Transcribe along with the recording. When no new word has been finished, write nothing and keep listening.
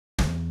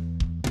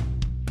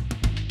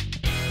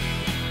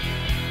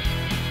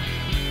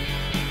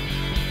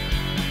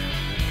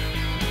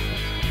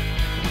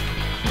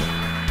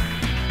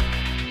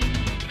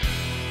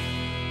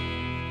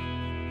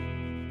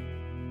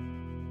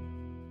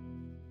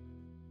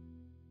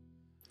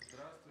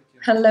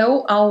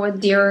Hello, our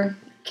dear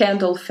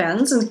candle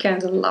fans and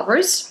candle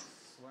lovers.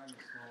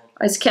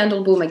 It's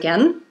CandleBoom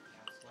again,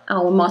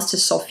 our master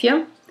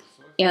Sophia,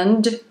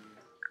 and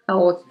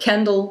our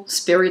candle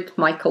spirit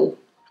Michael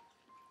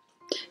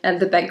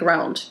at the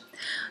background.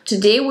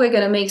 Today we're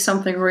gonna make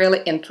something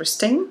really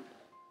interesting,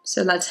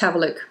 so let's have a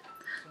look.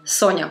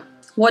 Sonia,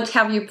 what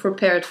have you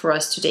prepared for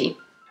us today?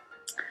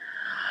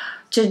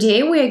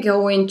 Today we are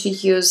going to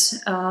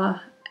use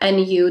a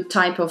new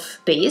type of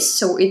base,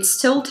 so it's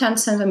still 10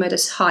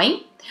 centimeters high,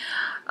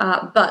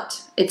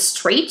 but it's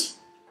straight,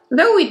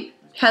 though it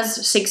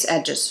has 6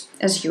 edges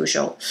as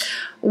usual.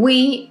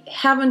 We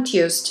haven't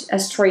used a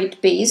straight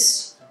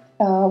base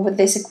with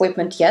this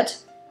equipment yet,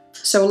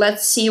 so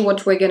let's see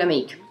what we're gonna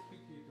make.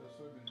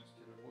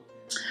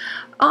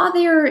 Are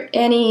there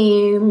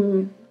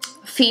any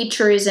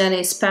features,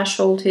 any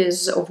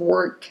specialties of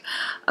work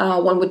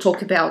when we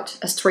talk about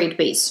a straight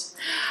base?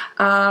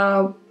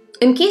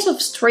 In case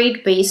of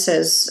straight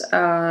bases,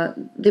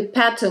 the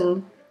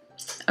pattern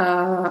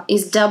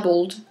is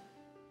doubled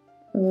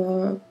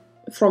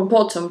from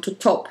bottom to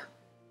top.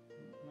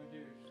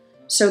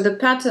 So the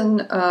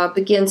pattern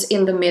begins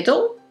in the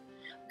middle,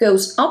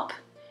 goes up,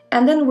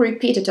 and then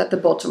repeated at the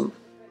bottom.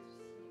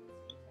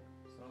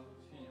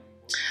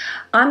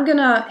 I'm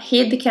gonna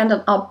heat the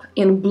candle up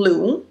in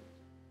blue.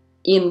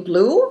 In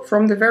blue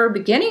from the very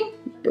beginning.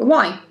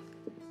 Why?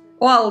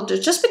 Well,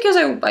 just because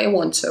I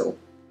want to.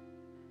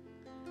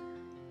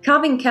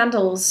 Carving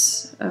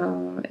candles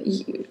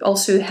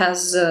also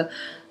has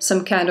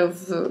some kind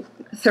of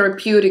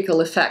therapeutical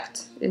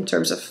effect in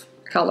terms of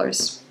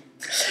colors.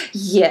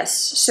 Yes,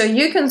 so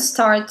you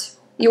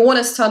want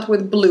to start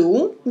with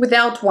blue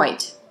without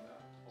white.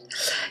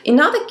 In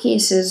other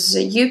cases,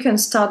 you can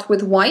start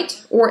with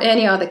white or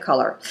any other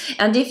color.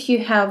 And if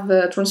you have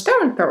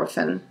transparent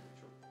paraffin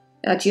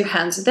at your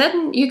hands,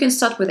 then you can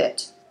start with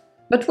it.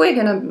 But we're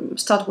gonna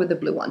start with the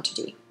blue one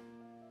today.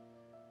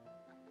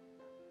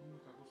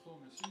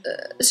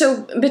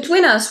 So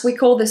between us, we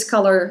call this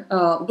color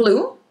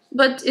blue,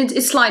 but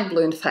it's light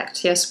blue in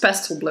fact, yes,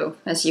 pastel blue,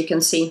 as you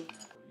can see.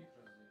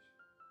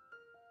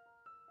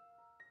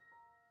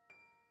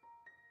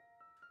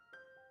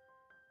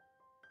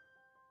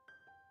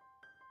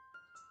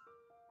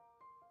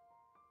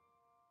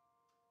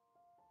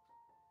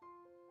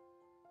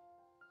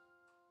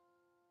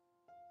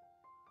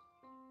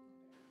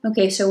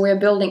 Okay, so we're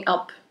building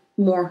up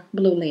more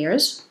blue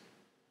layers.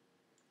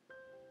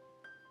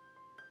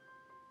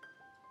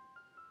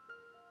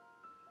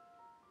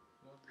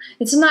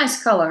 It's a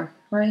nice color,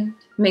 right?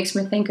 It makes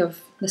me think of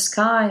the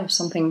sky, of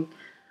something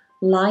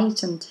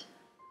light and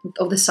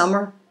of the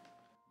summer.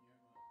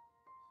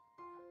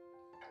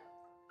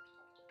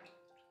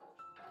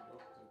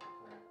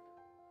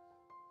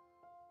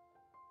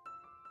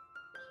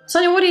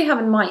 Sonia, what do you have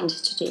in mind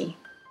today?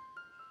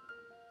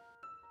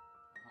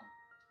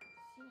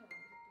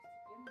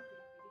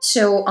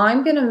 So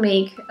I'm gonna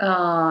make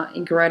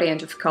a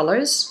gradient of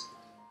colors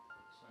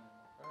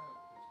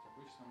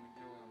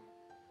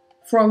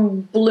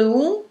from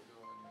blue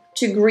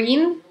to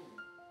green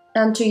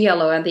and to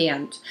yellow at the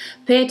end.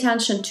 Pay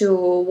attention to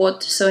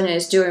what Sonia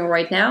is doing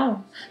right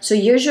now. So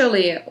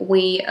usually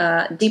we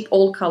dip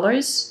all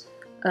colors,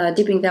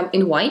 dipping them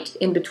in white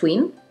in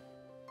between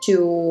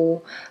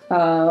to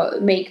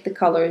make the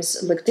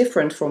colors look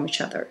different from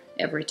each other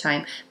every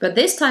time. But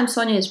this time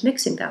Sonia is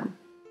mixing them.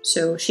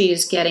 So she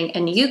is getting a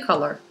new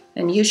color,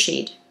 a new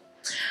shade.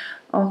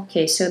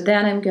 Okay, so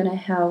then I'm gonna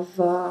have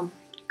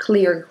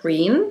clear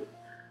green,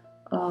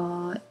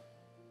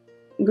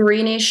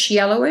 greenish,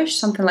 yellowish,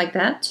 something like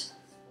that.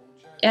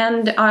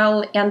 And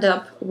I'll end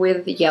up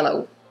with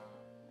yellow.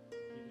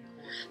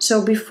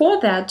 So before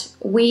that,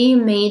 we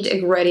made a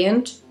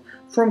gradient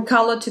from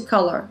color to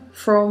color,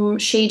 from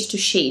shade to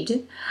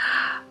shade,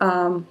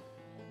 on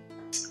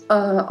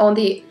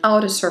the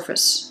outer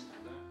surface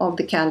of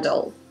the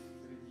candle.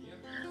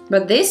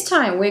 But this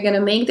time we're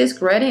gonna make this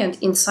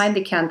gradient inside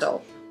the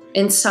candle,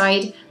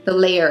 inside the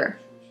layer.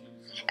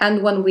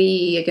 And when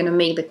we are gonna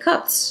make the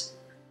cuts,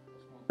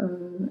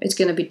 it's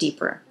gonna be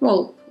deeper.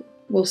 Well,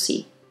 we'll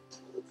see.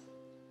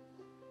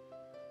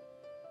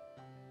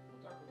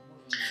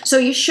 So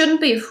you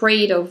shouldn't be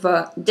afraid of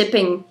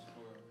dipping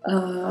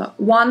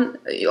one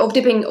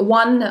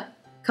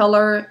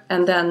color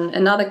and then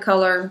another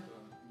color.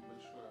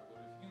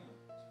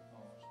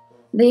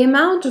 The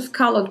amount of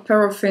colored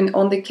paraffin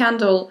on the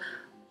candle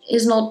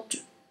is not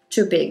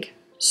too big,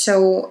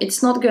 so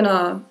it's not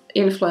gonna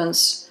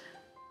influence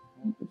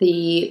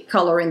the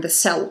color in the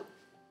cell.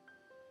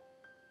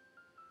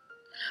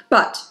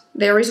 But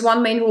there is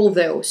one main rule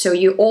though, so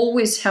you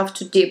always have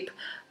to dip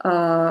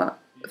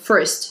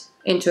first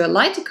into a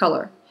lighter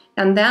color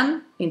and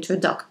then into a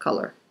dark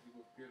color.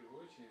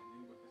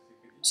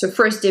 So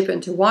first dip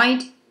into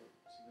white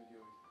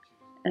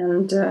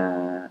and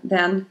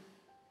then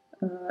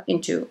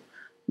into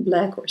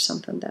black or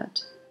something like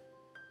that.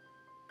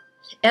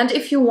 And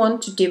if you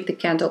want to dip the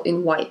candle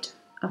in white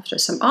after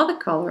some other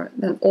color,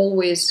 then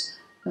always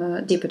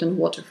dip it in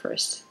water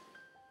first.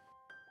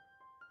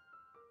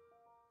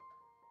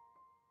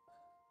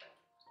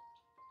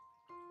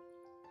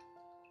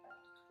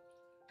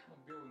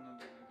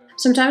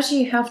 Sometimes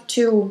you have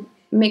to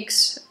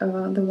mix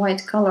the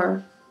white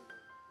color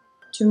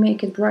to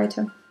make it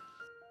brighter.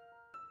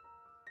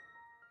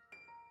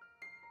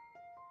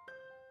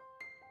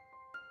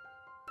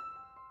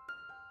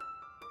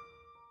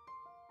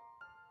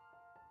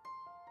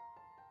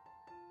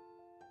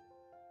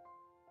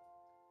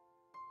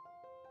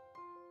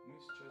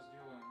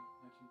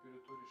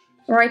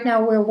 Right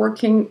now we're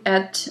working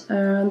at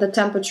the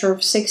temperature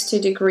of 60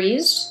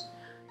 degrees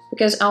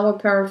because our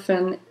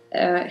paraffin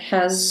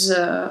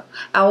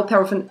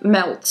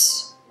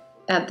melts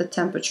at the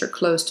temperature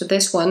close to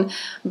this one,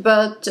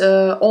 but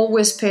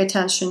always pay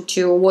attention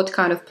to what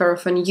kind of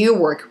paraffin you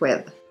work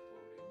with.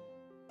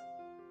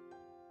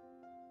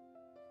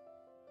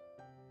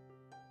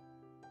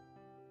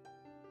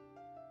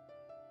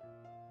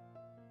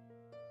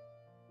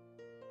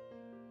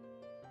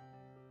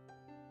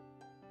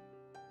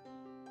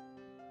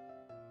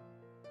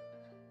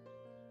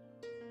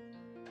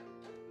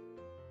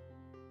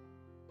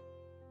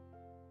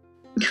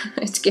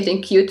 It's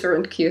getting cuter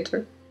and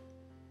cuter.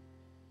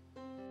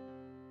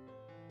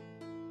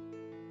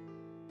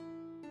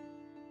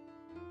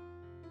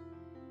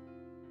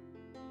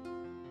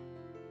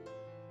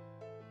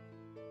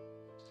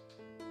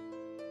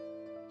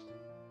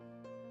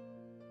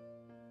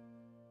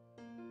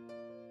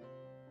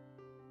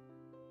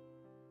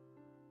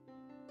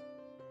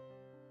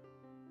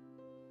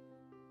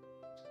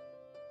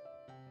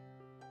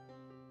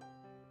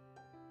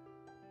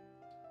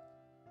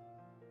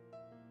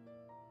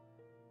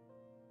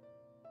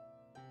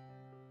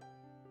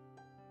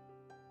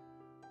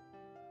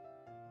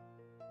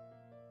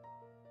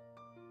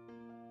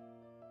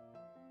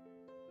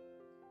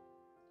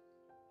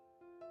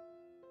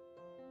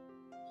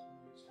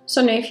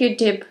 So now if you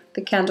dip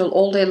the candle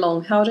all day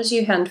long, how does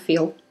your hand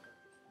feel?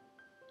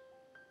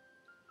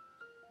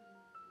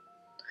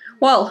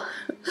 Well,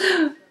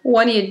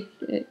 when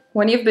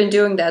you've been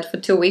doing that for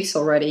 2 weeks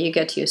already, you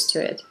get used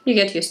to it. You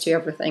get used to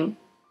everything.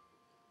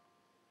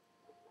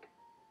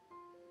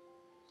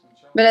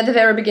 But at the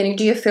very beginning,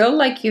 do you feel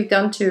like you've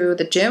gone to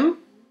the gym?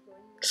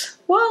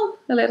 Well,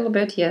 a little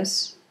bit,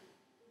 yes.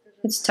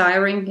 It's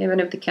tiring, even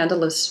if the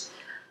candle is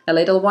a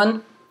little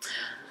one.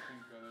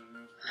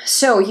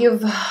 So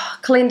you've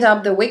cleaned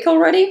up the wick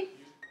already?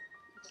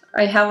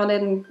 I haven't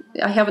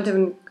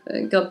even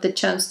got the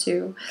chance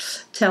to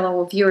tell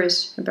our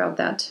viewers about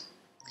that.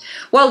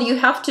 Well, you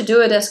have to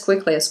do it as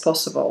quickly as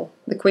possible.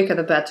 The quicker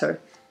the better.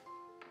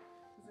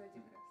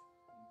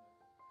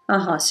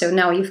 So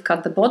now you've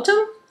cut the bottom.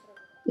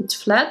 It's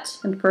flat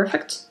and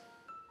perfect.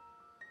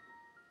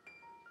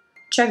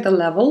 Check the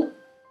level.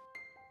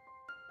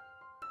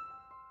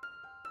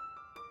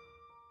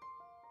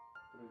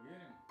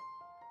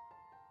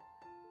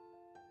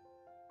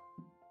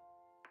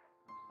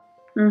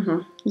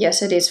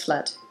 Yes, it is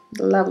flat.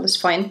 The level is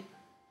fine.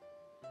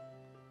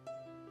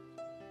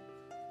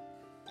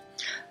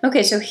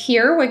 Okay, so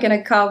here we're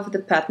gonna carve the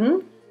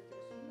pattern,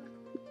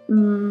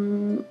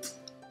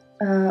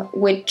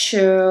 which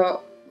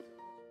will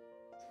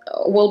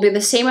be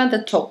the same at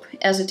the top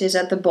as it is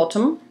at the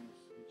bottom.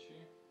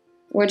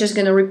 We're just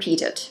gonna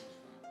repeat it,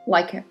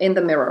 like in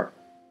the mirror.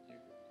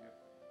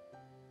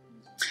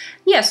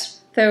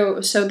 Yes, so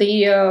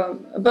the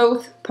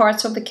both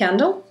parts of the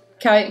candle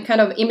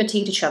kind of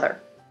imitate each other.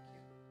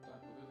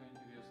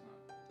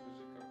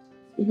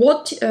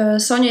 What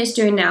Sonia is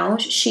doing now,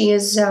 she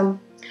is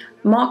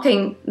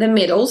marking the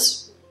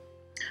middles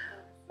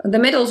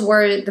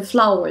where the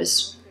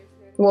flowers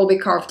will be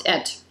carved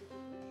at.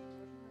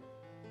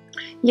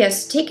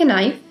 Yes, take a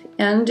knife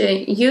and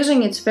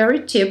using its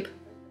very tip,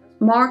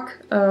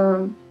 mark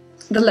the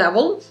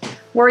level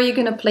where you're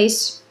gonna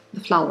place the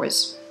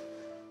flowers.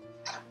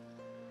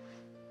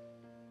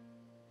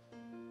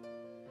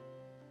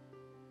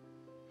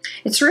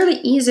 It's really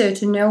easier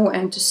to know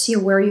and to see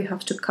where you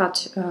have to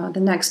cut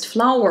the next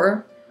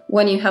flower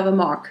when you have a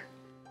mark.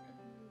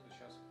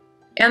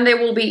 And they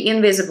will be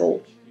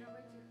invisible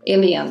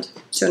in the end,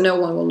 so no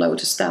one will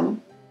notice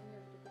them.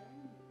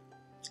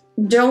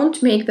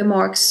 Don't make the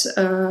marks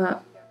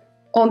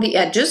on the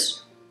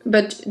edges,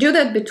 but do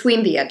that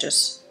between the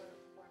edges.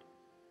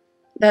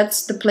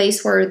 That's the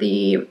place where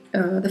the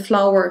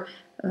flower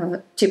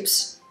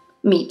tips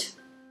meet.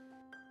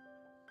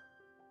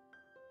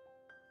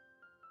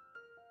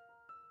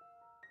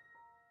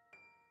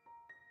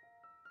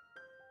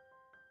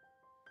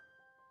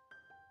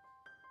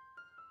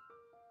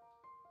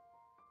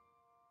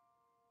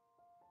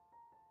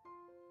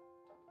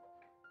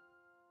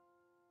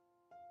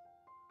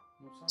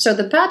 So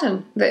the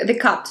pattern, the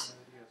cut,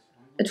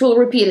 it will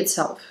repeat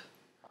itself.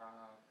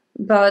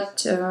 But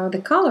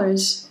the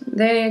colors,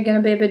 they're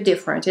gonna be a bit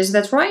different. Is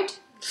that right?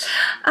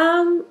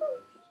 They're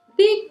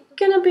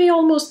gonna be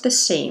almost the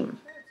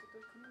same.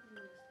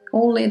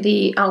 Only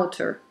the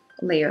outer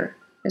layer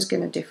is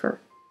gonna differ.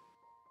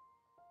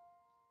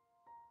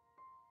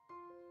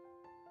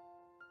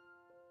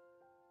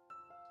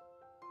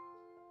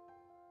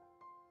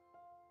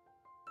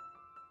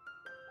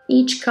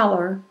 Each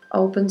color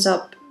opens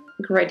up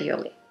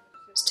gradually,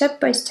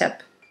 step by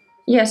step.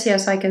 Yes,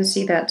 yes, I can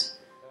see that.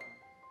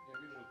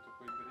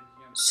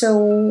 So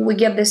we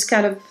get this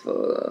kind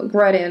of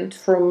gradient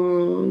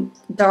from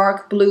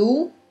dark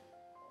blue.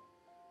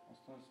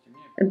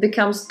 It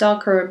becomes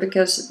darker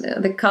because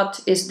the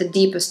cut is the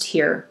deepest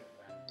here.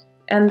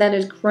 And then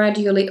it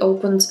gradually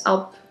opens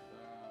up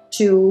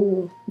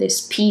to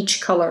this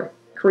peach color,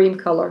 cream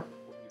color.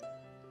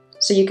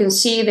 So you can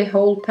see the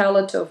whole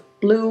palette of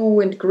blue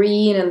and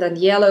green and then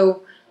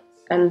yellow,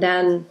 and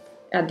then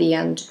at the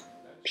end,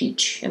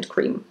 peach and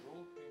cream.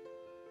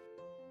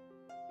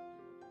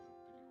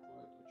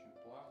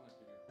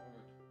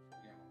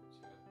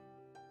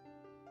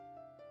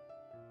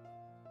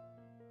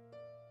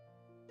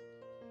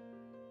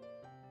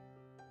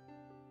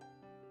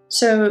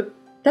 So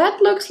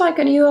that looks like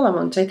a new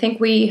element. I think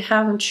we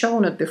haven't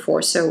shown it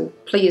before, so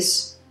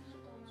please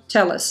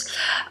tell us.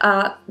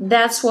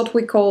 That's what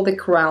we call the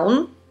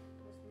crown.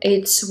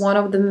 It's one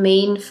of the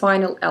main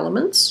final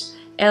elements,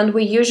 and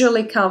we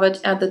usually carve it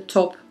at the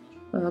top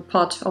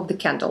part of the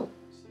candle.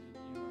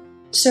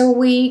 So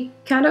we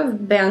kind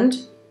of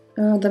bend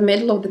the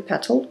middle of the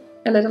petal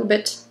a little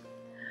bit,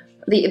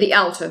 the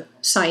outer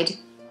side,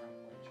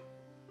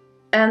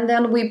 and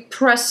then we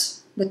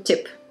press the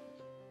tip,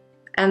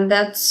 and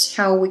that's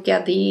how we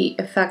get the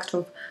effect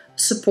of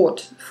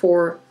support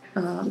for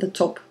the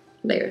top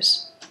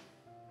layers.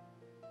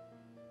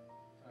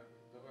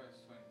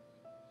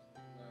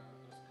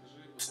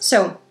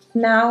 So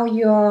now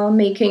you're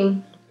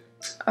making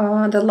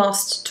the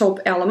last top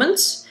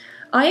elements.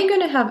 Are you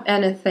going to have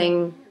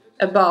anything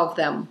above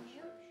them?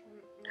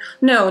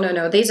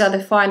 No, these are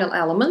the final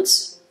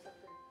elements.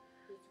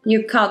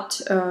 You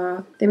cut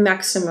the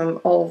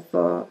maximum of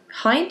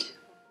height.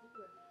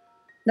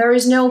 There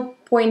is no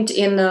point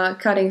in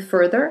cutting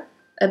further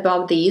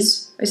above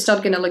these. It's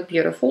not going to look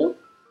beautiful.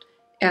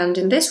 And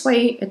in this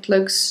way it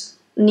looks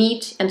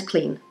neat and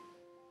clean.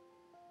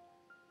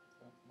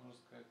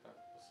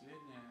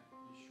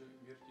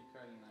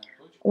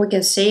 We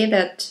can say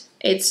that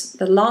it's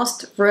the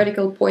last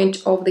vertical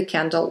point of the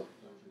candle.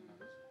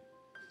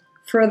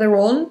 Further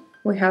on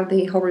we have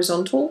the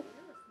horizontal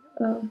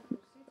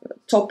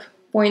top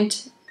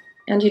point,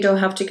 and you don't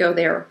have to go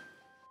there.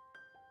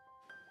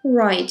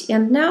 Right,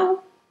 and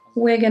now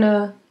we're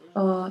gonna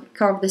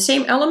carve the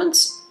same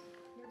elements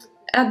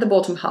at the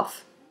bottom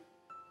half.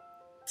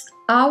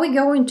 Are we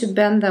going to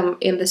bend them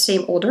in the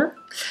same order?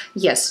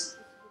 Yes.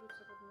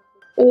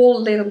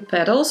 All little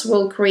petals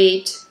will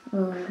create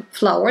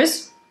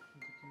flowers.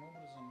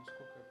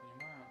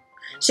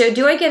 So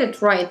do I get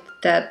it right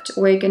that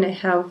we're gonna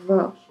have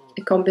a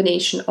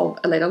combination of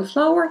a little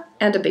flower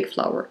and a big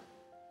flower?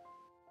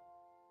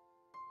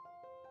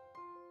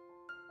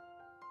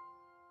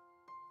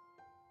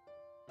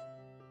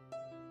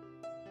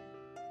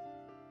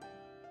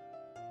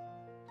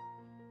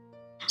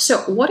 So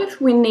what if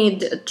we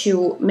need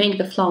to make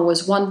the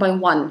flowers one by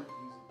one?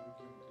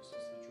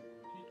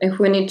 If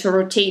we need to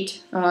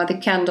rotate the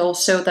candle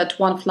so that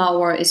one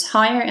flower is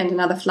higher and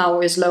another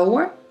flower is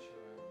lower,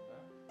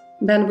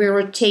 then we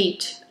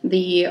rotate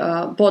the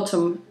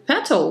bottom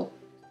petal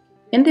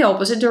in the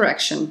opposite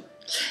direction.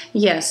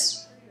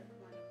 Yes,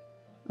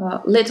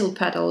 little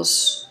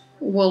petals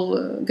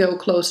will go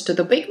closer to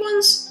the big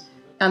ones,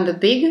 and the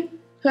big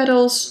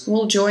petals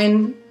will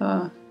join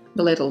the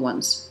little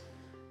ones.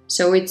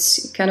 So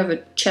it's kind of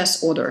a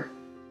chess order.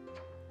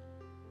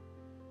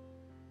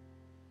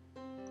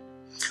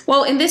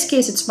 Well, in this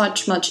case it's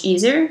much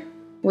easier.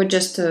 We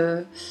just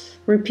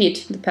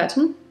repeat the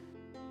pattern.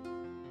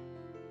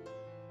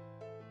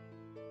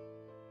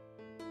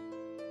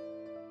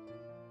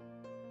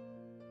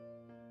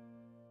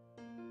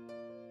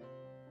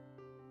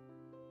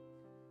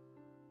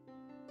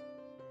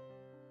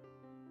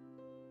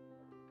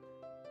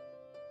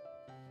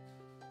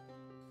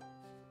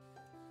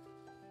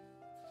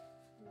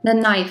 The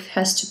knife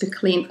has to be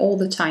clean all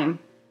the time.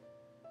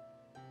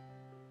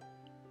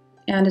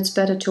 And it's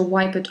better to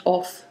wipe it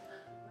off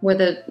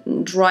with a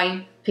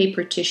dry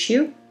paper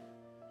tissue.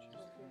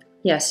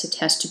 Yes, it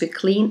has to be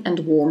clean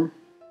and warm.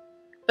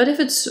 But if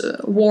it's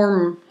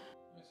warm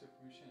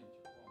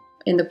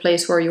in the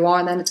place where you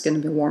are, then it's going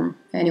to be warm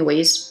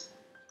anyways.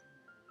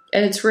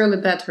 And it's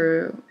really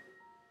better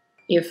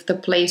if the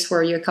place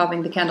where you're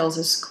carving the candles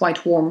is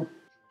quite warm.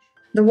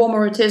 The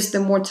warmer it is, the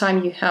more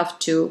time you have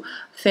to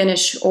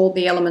finish all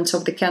the elements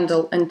of the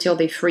candle until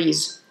they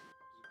freeze.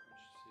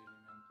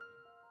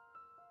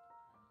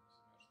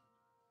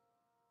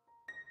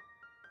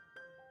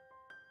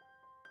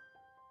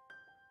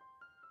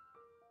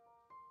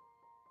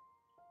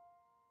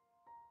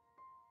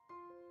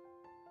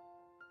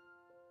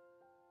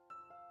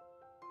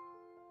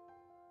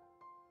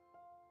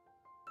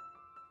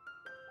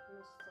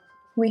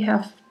 We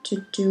have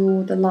to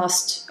do the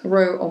last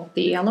row of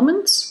the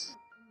elements.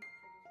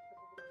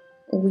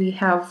 We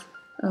have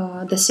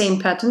the same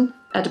pattern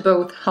at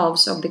both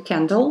halves of the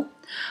candle,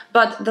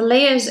 but the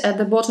layers at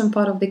the bottom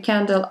part of the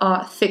candle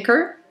are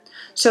thicker,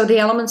 so the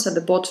elements at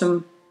the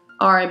bottom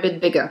are a bit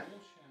bigger.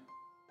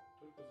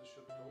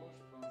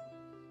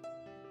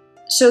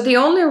 So the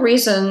only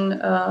reason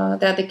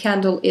that the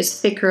candle is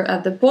thicker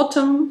at the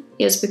bottom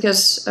is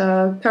because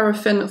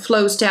paraffin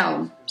flows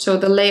down, so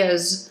the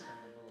layers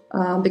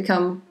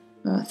become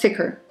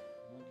thicker.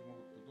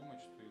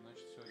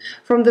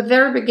 From the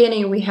very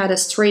beginning we had a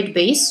straight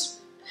base,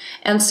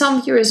 and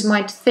some viewers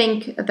might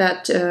think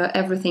that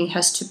everything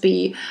has to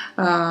be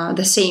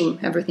the same,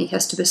 everything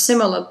has to be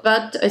similar,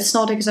 but it's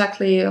not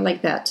exactly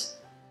like that.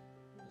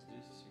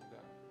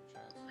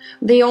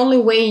 The only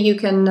way you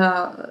can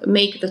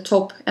make the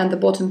top and the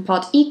bottom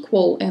part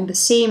equal and the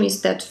same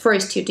is that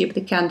first you dip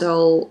the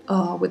candle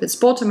with its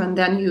bottom and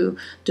then you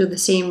do the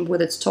same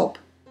with its top.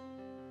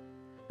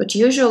 But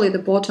usually the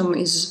bottom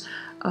is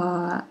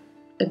a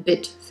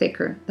bit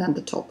thicker than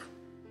the top,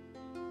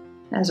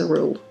 as a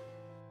rule.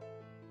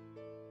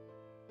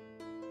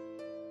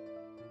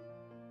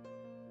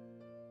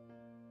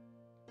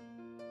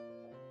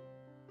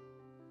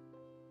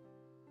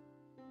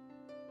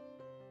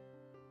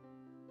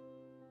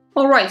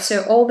 Alright,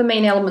 so all the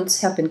main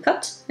elements have been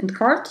cut and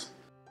carved.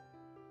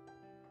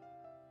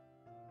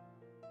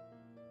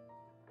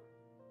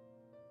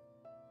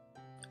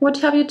 What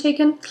have you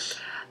taken?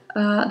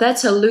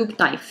 That's a loop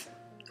knife.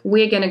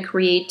 We're gonna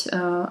create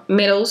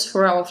middles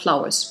for our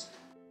flowers.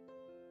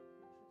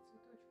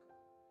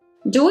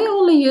 Do we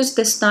only use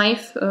this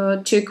knife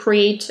to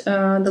create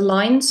the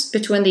lines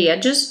between the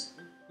edges?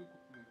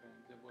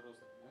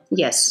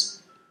 Yes.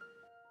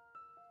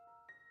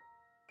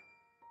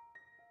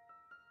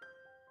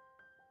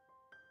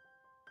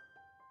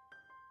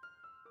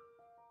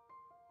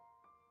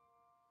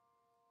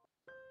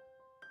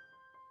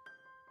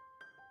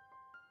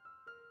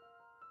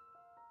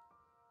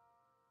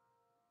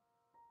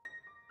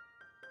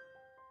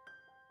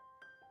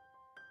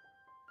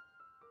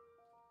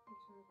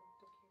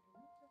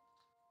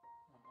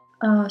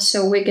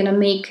 So we're gonna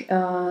make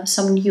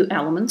some new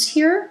elements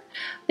here.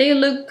 They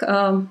look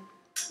a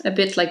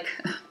bit like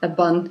a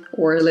bun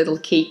or a little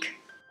cake.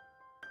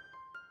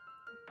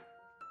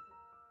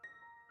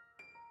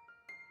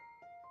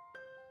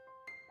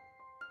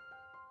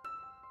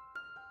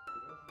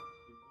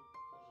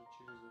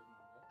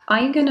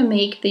 I'm gonna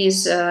make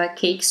these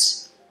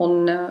cakes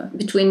on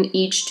between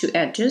each two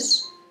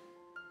edges.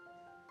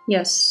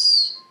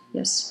 Yes,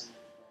 yes.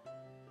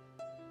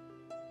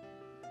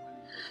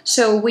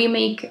 So we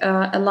make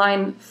a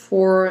line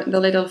for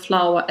the little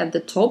flower at the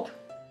top,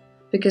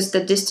 because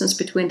the distance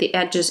between the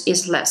edges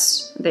is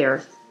less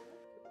there.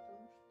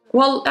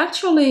 Well,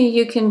 actually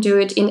you can do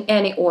it in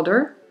any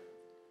order,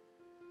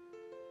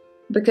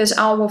 because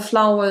our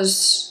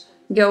flowers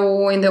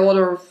go in the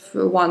order of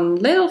one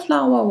little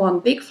flower, one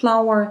big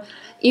flower.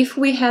 If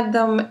we had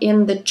them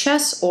in the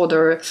chess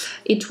order,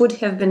 it would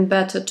have been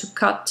better to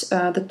cut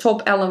the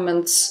top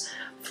elements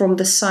from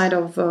the side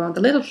of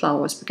the little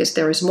flowers, because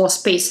there is more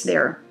space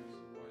there.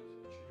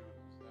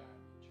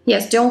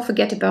 Yes, don't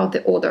forget about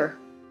the order,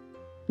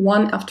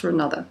 one after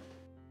another.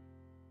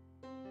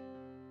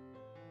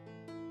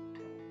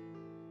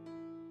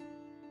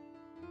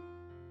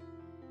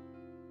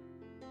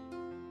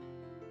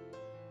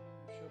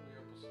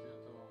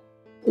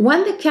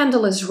 When the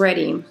candle is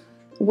ready,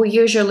 we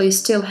usually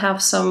still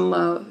have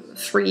some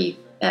free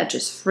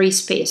edges, free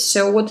space.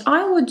 So what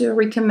I would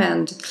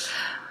recommend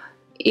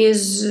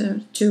is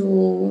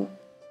to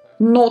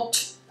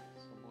not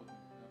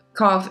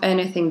carve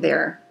anything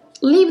there.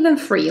 Leave them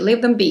free,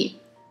 leave them be.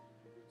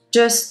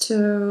 Just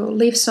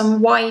leave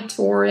some white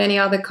or any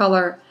other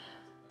color.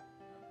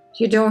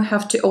 You don't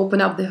have to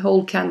open up the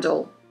whole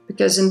candle,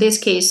 because in this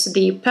case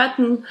the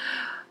pattern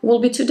will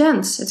be too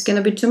dense, it's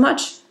gonna be too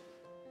much.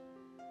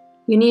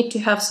 You need to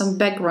have some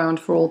background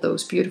for all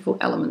those beautiful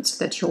elements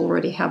that you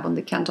already have on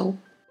the candle.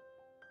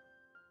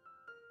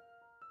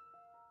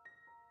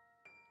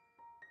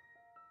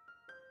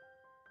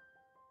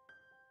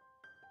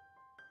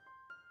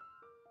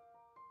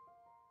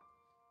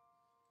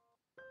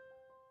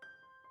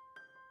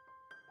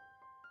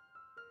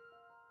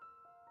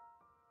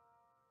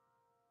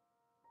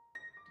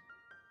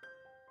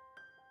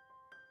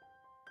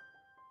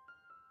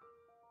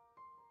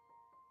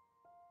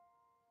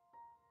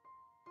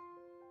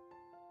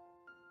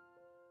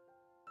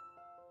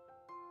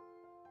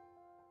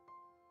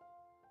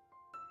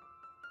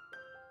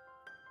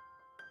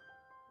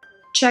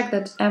 Check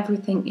that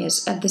everything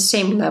is at the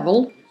same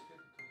level.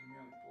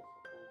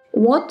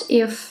 What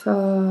if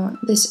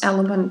this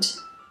element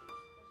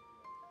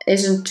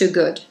isn't too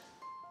good?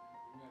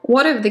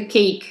 What if the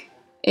cake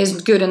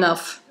isn't good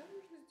enough?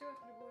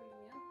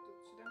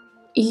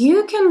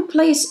 You can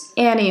place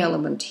any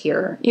element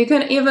here. You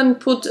can even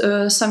put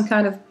some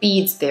kind of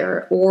beads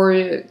there,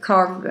 or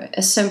carve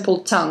a simple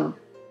tongue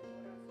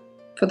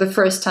for the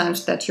first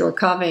times that you're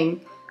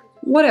carving.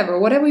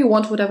 Whatever you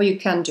want, whatever you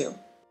can do.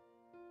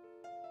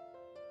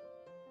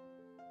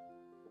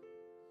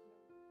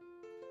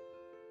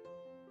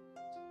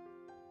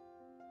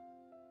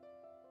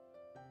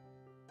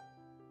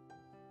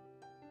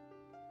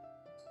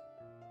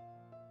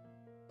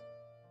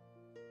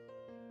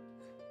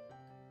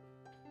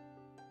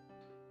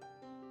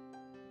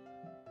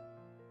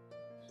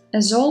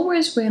 As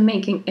always, we're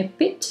making a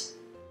pit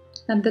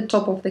at the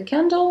top of the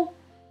candle,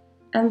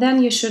 and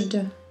then you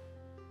should,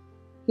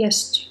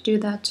 yes, do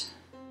that.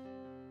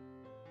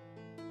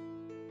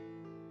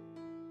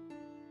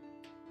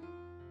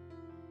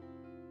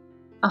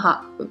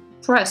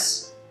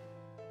 Press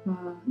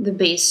the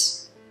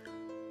base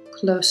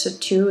closer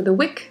to the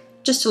wick,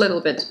 just a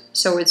little bit,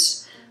 so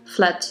it's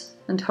flat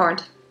and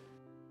hard.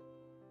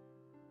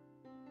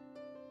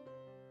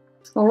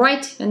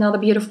 Alright, another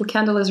beautiful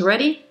candle is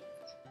ready.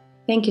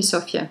 Thank you,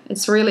 Sofia.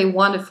 It's really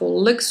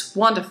wonderful, looks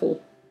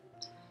wonderful.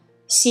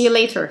 See you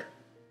later.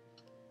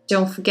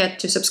 Don't forget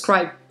to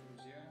subscribe.